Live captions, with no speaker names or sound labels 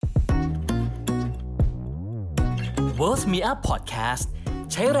Worth Me Up Podcast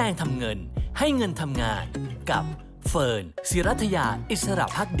ใช้แรงทำเงินให้เงินทำงานกับเฟิร์น ศิรัทยาอิสระ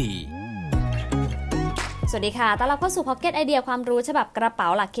ภักดีสวัสดีค่ะต้อนรับเข้าสู่ Pocket ไอเดียความรู้ฉบับกระเป๋า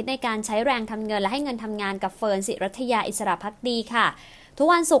หลักคิดในการใช้แรงทำเงินและให้เงินทำงานกับเฟิร์น ศิรัทยาอิสระภักดีค่ะทุก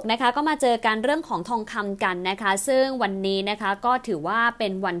วันศุกร์นะคะก็มาเจอกันเรื่องของทองคำกันนะคะซึ่งวันนี้นะคะก็ถือว่าเป็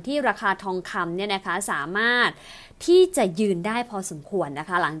นวันที่ราคาทองคำเนี่ยนะคะสามารถที่จะยืนได้พอสมควรนะ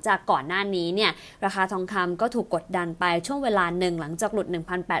คะหลังจากก่อนหน้านี้เนี่ยราคาทองคำก็ถูกกดดันไปช่วงเวลาหนึ่งหลังจากหลุด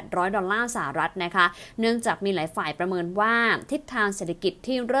 1,800 ดอลลาร์สหรัฐนะคะเนื่องจากมีหลายฝ่ายประเมินว่าทิศทางเศรษฐกิจ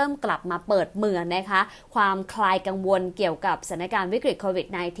ที่เริ่มกลับมาเปิดเมืองนะคะความคลายกังวลเกี่ยวกับสถานการณ์วิกฤตโควิด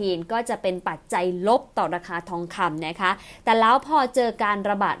 -19 ก็จะเป็นปัจจัยลบต่อราคาทองคำนะคะแต่แล้วพอเจอการ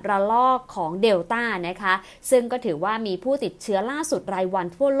ระบาดระลอกของเดลต้านะคะซึ่งก็ถือว่ามีผู้ติดเชื้อล่าสุดรายวัน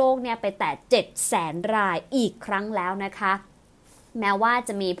ทั่วโลกเนี่ยไปแตะ 700,000 รายอีกครั้งแล้วนะคะแม้ว่าจ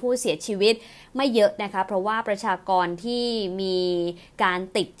ะมีผู้เสียชีวิตไม่เยอะนะคะเพราะว่าประชากรที่มีการ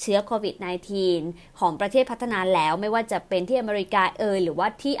ติดเชื้อโควิด -19 ของประเทศพัฒนาแล้วไม่ว่าจะเป็นที่อเมริกาหรือว่า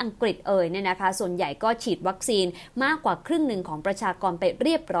ที่อังกฤษเนี่ยนะคะส่วนใหญ่ก็ฉีดวัคซีนมากกว่าครึ่งหนึ่งของประชากรไปเ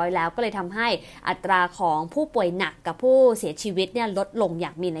รียบร้อยแล้วก็เลยทำให้อัตราของผู้ป่วยหนักกับผู้เสียชีวิตเนี่ยลดลงอย่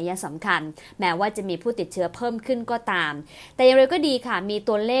างมีนัยสำคัญแม้ว่าจะมีผู้ติดเชื้อเพิ่มขึ้นก็ตามแต่อย่างไรก็ดีค่ะมี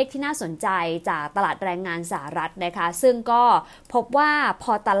ตัวเลขที่น่าสนใจจากตลาดแรงงานสหรัฐนะคะซึ่งก็พบว่าพ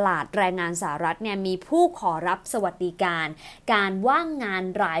อตลาดแรงงานสหรัฐเนี่ยมีผู้ขอรับสวัสดิการว่างงาน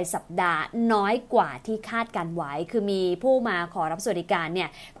รายสัปดาห์น้อยกว่าที่คาดการไว้คือมีผู้มาขอรับสวัสดิการเนี่ย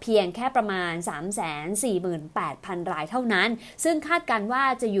เพียงแค่ประมาณ 348,000 รายเท่านั้นซึ่งคาดการว่า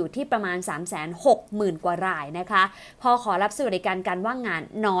จะอยู่ที่ประมาณ 360,000 กว่ารายนะคะพอขอรับสวัสดิการว่างงาน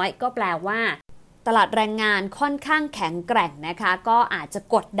น้อยก็แปลว่าตลาดแรงงานค่อนข้างแข็งแกร่งนะคะก็อาจจะ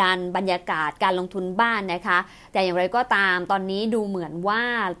กดดันบรรยากาศการลงทุนบ้านนะคะแต่อย่างไรก็ตามตอนนี้ดูเหมือนว่า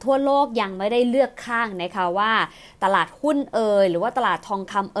ทั่วโลกยังไม่ได้เลือกข้างนะคะว่าตลาดหุ้นหรือว่าตลาดทอง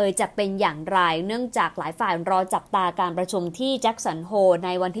คำจะเป็นอย่างไรเนื่องจากหลายฝ่ายรอจับตาการประชุมที่แจ็คสันโฮลใน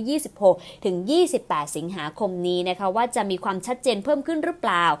วันที่26ถึง28สิงหาคมนี้นะคะว่าจะมีความชัดเจนเพิ่มขึ้นหรือเป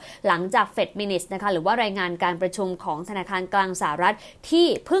ล่าหลังจาก Fed Minutes นะคะหรือว่ารายงานการประชุมของธนาคารกลางสหรัฐที่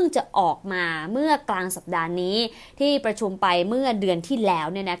เพิ่งจะออกมาเมื่อกลางสัปดาห์นี้ที่ประชุมไปเมื่อเดือนที่แล้ว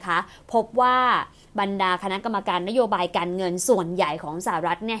เนี่ยนะคะพบว่าบรรดาคณะกรรมการนโยบายการเงินส่วนใหญ่ของสห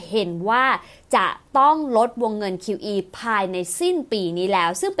รัฐเนี่ยเห็นว่าจะต้องลดวงเงิน QE ภายในสิ้นปีนี้แล้ว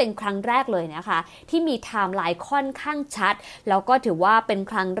ซึ่งเป็นครั้งแรกเลยนะคะที่มีไทม์ไลน์ค่อนข้างชัดแล้วก็ถือว่าเป็น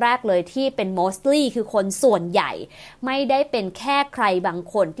ครั้งแรกเลยที่เป็น mostly คือคนส่วนใหญ่ไม่ได้เป็นแค่ใครบาง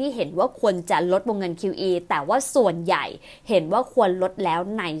คนที่เห็นว่าควรจะลดวงเงิน QE แต่ว่าส่วนใหญ่เห็นว่าควรลดแล้ว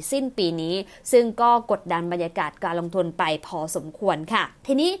ในสิ้นปีนี้ซึ่งก็กดดันบรรยากาศการลงทุนไปพอสมควรค่ะ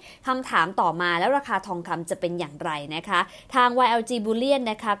ทีนี้คำถามต่อมาแล้วราคาทองคำจะเป็นอย่างไรนะคะทาง YLG Bullion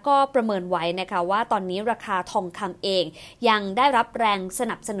นะคะก็ประเมินไว้นะคะว่าตอนนี้ราคาทองคำเองยังได้รับแรงส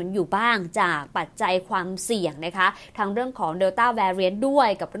นับสนุนอยู่บ้างจากปัจจัยความเสี่ยงนะคะทั้งเรื่องของ Delta Variant ด้วย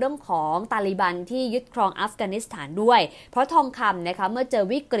กับเรื่องของตาลิบันที่ยึดครองอัฟกานิสถานด้วยเพราะทองคำนะคะเมื่อเจอ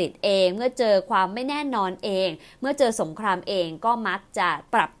วิกฤตเองเมื่อเจอความไม่แน่นอนเองเมื่อเจอสงครามเองก็มักจะ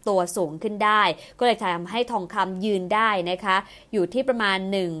ปรับตัวสูงขึ้นได้ก็เลยทำให้ทองคำยืนได้นะคะอยู่ที่ประมาณ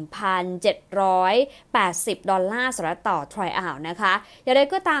 1,780 ดอลลาร์สหรัฐต่อทรอยออนซ์นะคะอย่างไร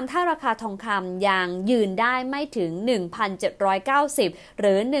ก็ตามถ้าราคาทองคำยังยืนได้ไม่ถึง 1,790 ห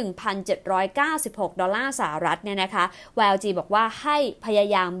รือ 1,796 ดอลลาร์สหรัฐเนี่ยนะคะ YLG บอกว่าให้พยา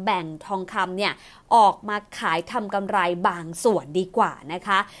ยามแบ่งทองคำเนี่ยออกมาขายทำกำไรบางส่วนดีกว่านะค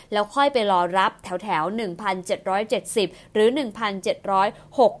ะแล้วค่อยไปรอรับแถว 1,770 หรือ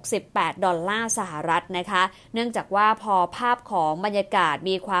 1,768 ดอลลาร์สหรัฐนะคะเนื่องจากว่าพอภาพของบรรยากาศ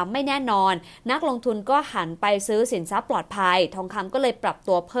มีความไม่แน่นอนนักลงทุนก็หันไปซื้อสินทรัพย์ปลอดภัยทองคำก็เลยปรับ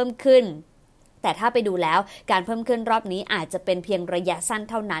ตัวเพิ่มขึ้นแต่ถ้าไปดูแล้วการเพิ่มขึ้นรอบนี้อาจจะเป็นเพียงระยะสั้น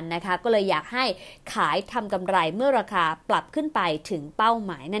เท่านั้นนะคะก็เลยอยากให้ขายทำกำไรเมื่อราคาปรับขึ้นไปถึงเป้าห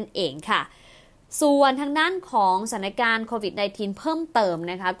มายนั่นเองค่ะส่วนทางด้านของสถานการณ์โควิด -19 เพิ่มเติม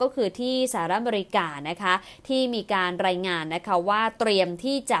นะคะก็คือที่สหรัฐอเมริกานะคะที่มีการรายงานนะคะว่าเตรียม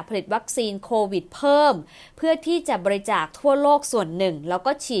ที่จะผลิตวัคซีนโควิดเพิ่มเพื่อที่จะบริจาคทั่วโลกส่วนหนึ่งแล้ว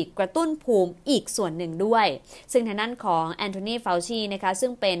ก็ฉีดกระตุ้นภูมิอีกส่วนหนึ่งด้วยซึ่งทางด้านของแอนโทนีฟาวชีนะคะซึ่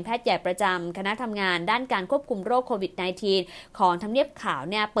งเป็นแพทย์ใหญ่ประจำคณะทำงานด้านการควบคุมโรคโควิด -19 ของทำเนียบขาว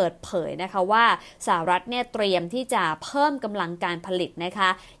เนี่ยเปิดเผยนะคะว่าสหรัฐเนี่ยเตรียมที่จะเพิ่มกำลังการผลิตนะคะ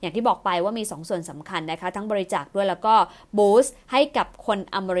อย่างที่บอกไปว่ามี2ส่วนสำคัญนะคะทั้งบริจาคด้วยแล้วก็บูสต์ให้กับคน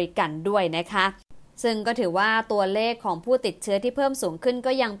อเมริกันด้วยนะคะซึ่งก็ถือว่าตัวเลขของผู้ติดเชื้อที่เพิ่มสูงขึ้น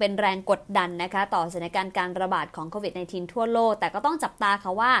ก็ยังเป็นแรงกดดันนะคะต่อสถานการณ์การระบาดของโควิด -19 ทั่วโลกแต่ก็ต้องจับตาค่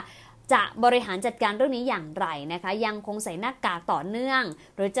ะว่า จะบริหารจัดการเรื่องนี้อย่างไรนะคะยังคงใส่หน้ากากต่อเนื่อง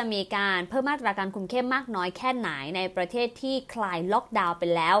หรือจะมีการเพิ่มมาตรการคุมเข้มมากน้อยแค่ไหนในประเทศที่คลายล็อกดาวน์ไป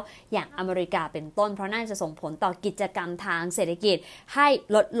แล้วอย่างอเมริกาเป็นต้นเพราะน่าจะส่งผลต่อกิจกรรมทางเศรษฐกิจให้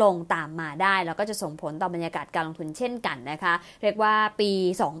ลดลงตามมาได้แล้วก็จะส่งผลต่อบรรยากาศการลงทุนเช่นกันนะคะเรียกว่า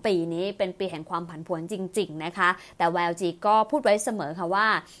2 ปีนี้เป็นปีแห่งความผันผวนจริงๆนะคะแต่ YLG ก็พูดไว้เสมอค่ะว่า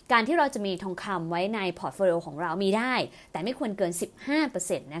การที่เราจะมีทองคำไว้ในพอร์ตโฟลิโอของเรามีได้แต่ไม่ควรเกิน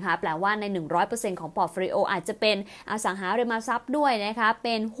 15% นะคะแปลว่าใน 100% ของพอร์ตโฟลิโออาจจะเป็นอสังหาริมทรัพย์ด้วยนะคะเ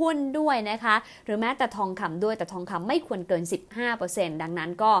ป็นหุ้นด้วยนะคะหรือแม้แต่ทองคำด้วยแต่ทองคำไม่ควรเกิน 15% ดังนั้น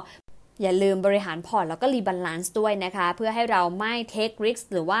ก็อย่าลืมบริหารพอร์ตแล้วก็รีบาลานซ์ด้วยนะคะเพื่อให้เราไม่เทคริสก์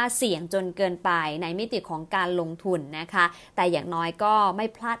หรือว่าเสี่ยงจนเกินไปในมิติของการลงทุนนะคะแต่อย่างน้อยก็ไม่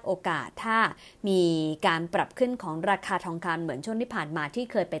พลาดโอกาสถ้ามีการปรับขึ้นของราคาทองคำเหมือนช่วงที่ผ่านมาที่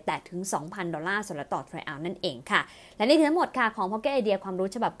เคยไปแตะถึง $2,000 สำหรับต่อทรัลล์นั่นเองค่ะและนี่คือทั้งหมดค่ะของ Pocket Idea ความรู้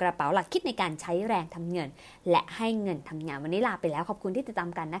ฉบับกระเป๋าหลักคิดในการใช้แรงทำเงินและให้เงินทำงานวันนี้ลาไปแล้วขอบคุณที่ติดตา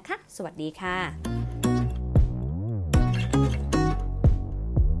มกันนะคะสวัสดีค่ะ